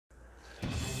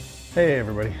Hey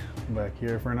everybody, I'm back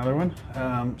here for another one.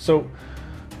 So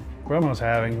the problem I was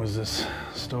having was this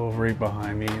stove right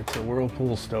behind me. It's a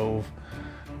whirlpool stove.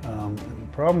 And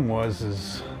the problem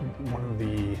was one of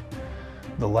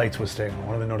the lights was staying on,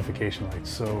 one of the notification lights.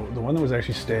 So the one that was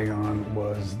actually staying on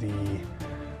was the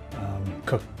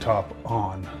cooktop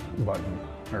on button,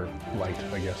 or light,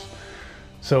 I guess.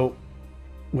 So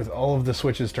with all of the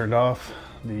switches turned off,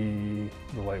 the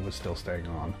light was still staying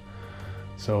on.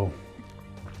 So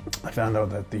I found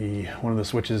out that one of the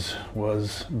switches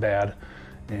was bad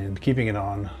and keeping it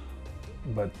on,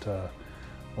 but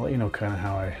I'll let you know kind of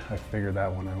how I figured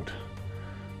that one out.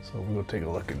 So we'll go take a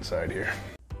look inside here.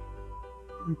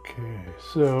 Okay,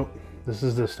 so this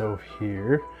is the stove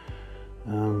here.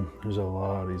 There's a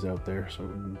lot of these out there, so I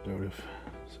wouldn't doubt if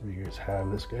some of you guys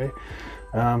have this guy.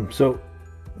 So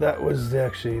that was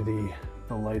actually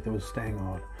the light that was staying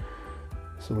on.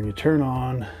 So when you turn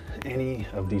on any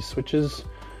of these switches,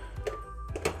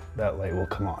 that light will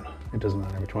come on. It doesn't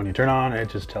matter which one you turn on, it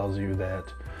just tells you that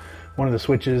one of the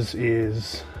switches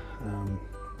is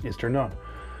turned on.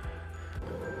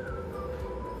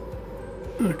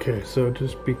 Okay, so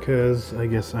just because I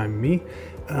guess I'm me,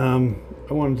 I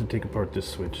wanted to take apart this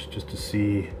switch just to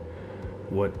see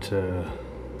what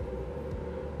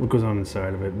goes on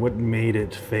inside of it, what made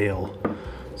it fail.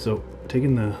 So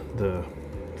taking the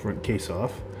front case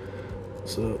off,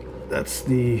 so that's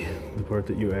the part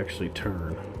that you actually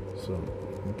turn. So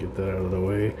get that out of the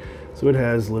way. So it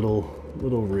has little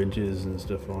ridges and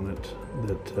stuff on it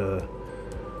that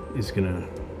is gonna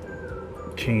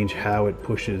change how it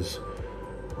pushes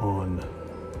on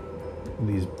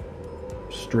these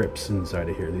strips inside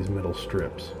of here, these metal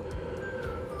strips.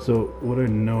 So what I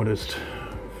noticed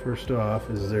first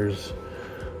off is there's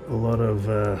a lot of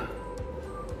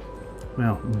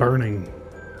well, burning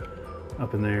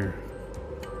up in there.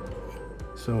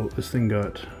 So this thing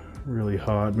got really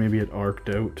hot, maybe it arced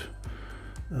out.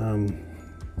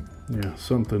 Yeah,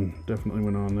 something definitely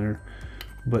went on there,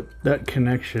 but that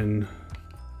connection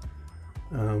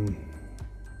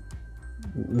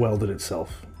welded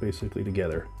itself basically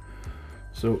together.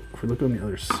 So if we look on the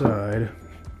other side,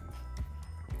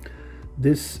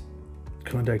 this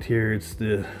contact here, it's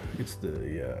the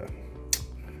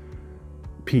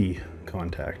P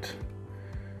contact.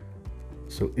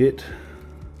 So it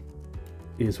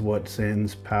is what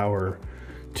sends power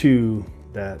to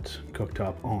that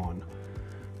cooktop on.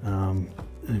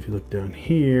 And if you look down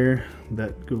here,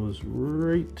 that goes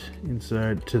right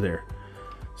inside to there.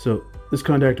 So this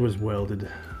contact was welded.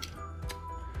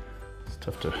 It's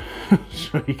tough to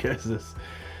show you guys this.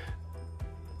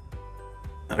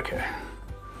 Okay.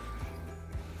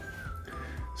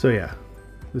 So yeah,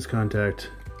 this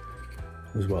contact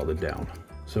was welded down.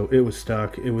 So it was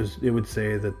stuck. It would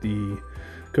say that the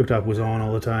cooktop was on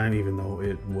all the time, even though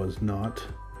it was not.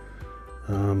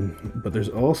 But there's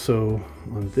also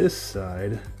on this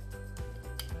side,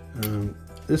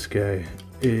 this guy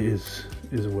is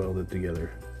welded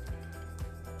together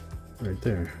right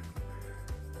there.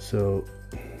 So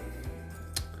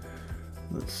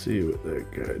let's see what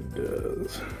that guy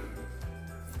does.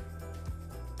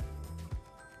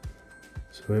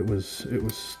 So it was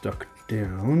stuck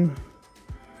down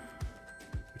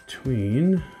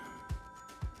between,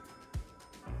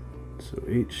 so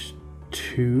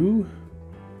H2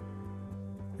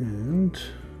 and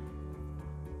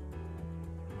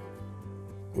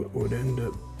what would end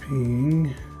up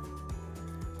being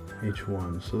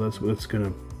H1. So that's what's going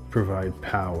to provide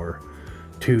power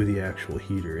to the actual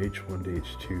heater. H1 to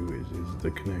H2 is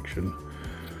the connection.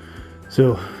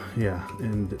 So yeah,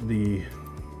 and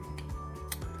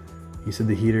he said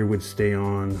the heater would stay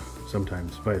on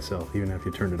sometimes by itself, even if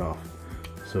you turned it off.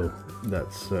 So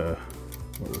that's what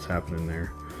was happening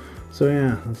there. So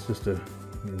yeah, that's just a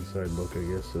inside look, I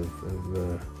guess, of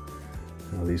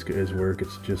how these guys work.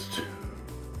 It's just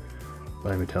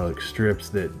bimetallic strips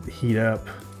that heat up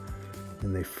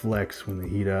and they flex when they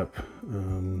heat up.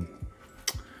 And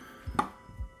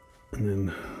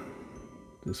then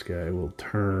this guy will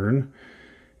turn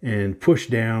and push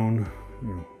down, you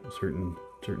know, certain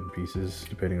pieces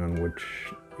depending on which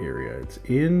area it's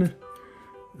in.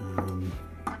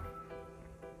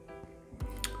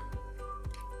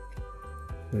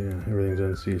 Yeah, everything's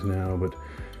unseized now, but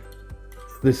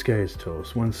this guy is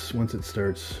toast. Once it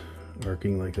starts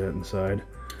arcing like that inside,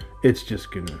 it's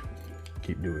just gonna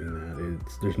keep doing that.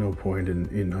 There's no point in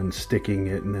unsticking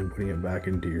it and then putting it back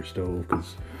into your stove,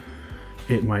 because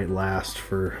it might last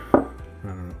for, I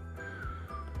don't know,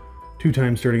 2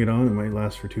 times turning it on. It might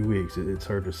last for 2 weeks. It's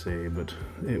hard to say, but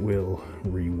it will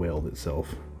re-weld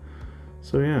itself.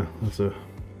 So yeah, that's a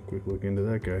quick look into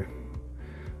that guy.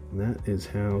 And that is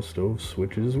how stove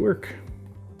switches work.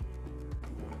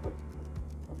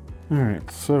 All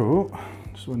right, so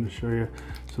just wanted to show you.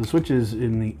 So the switch is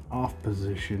in the off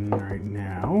position right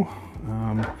now.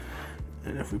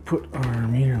 And if we put our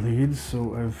meter leads,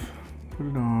 so I've put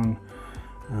it on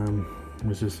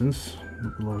resistance,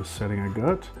 the lowest setting I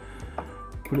got.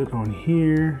 Put it on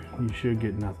here, you should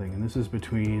get nothing. And this is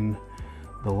between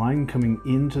the line coming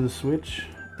into the switch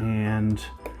and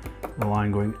the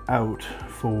line going out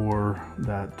for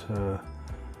that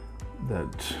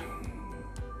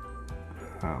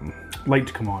light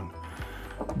to come on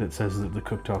that says that the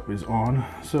cooktop is on.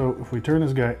 So if we turn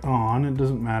this guy on, it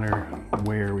doesn't matter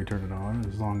where we turn it on,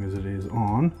 as long as it is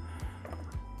on.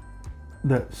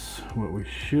 That's what we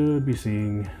should be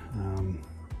seeing,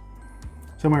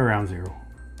 somewhere around 0.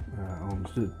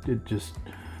 It just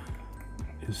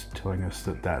is telling us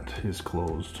that that is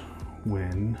closed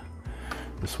when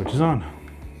the switch is on.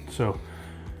 So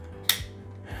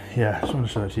yeah, just want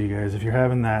to show that to you guys. If you're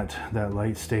having that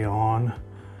light stay on,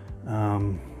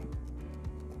 and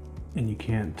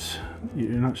you're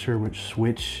not sure which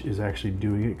switch is actually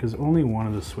doing it, because only one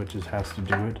of the switches has to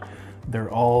do it.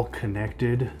 They're all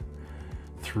connected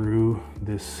through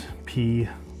this P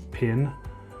pin.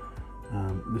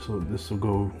 This will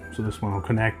go, so this one will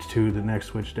connect to the next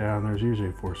switch down. There's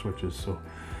usually 4 switches, so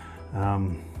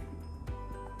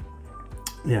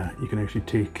yeah, you can actually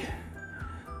take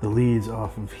the leads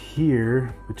off of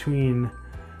here between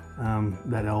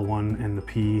that L1 and the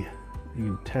P. You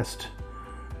can test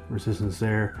resistance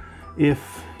there.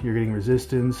 If you're getting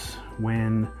resistance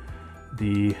when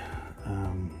the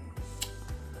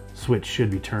switch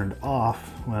should be turned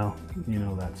off, well, you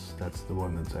know that's the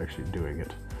one that's actually doing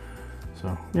it.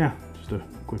 So yeah, just a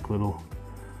quick little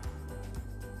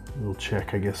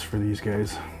check, I guess, for these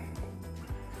guys.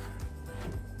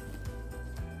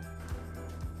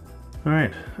 All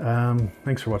right,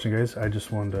 thanks for watching, guys. I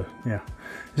just wanted to, yeah,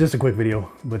 it's just a quick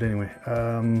video, but anyway,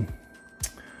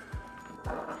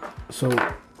 so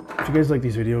if you guys like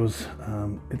these videos,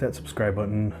 hit that subscribe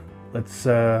button. Let's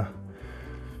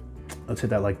hit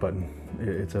that like button.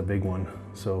 It's a big one,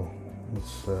 so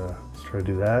let's try to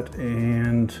do that.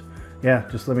 And yeah,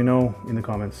 just let me know in the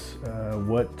comments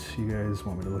what you guys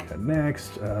want me to look at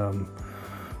next,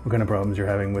 what kind of problems you're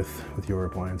having with your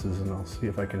appliances, and I'll see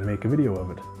if I can make a video of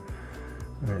it.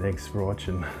 All right, thanks for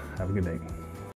watching. Have a good day.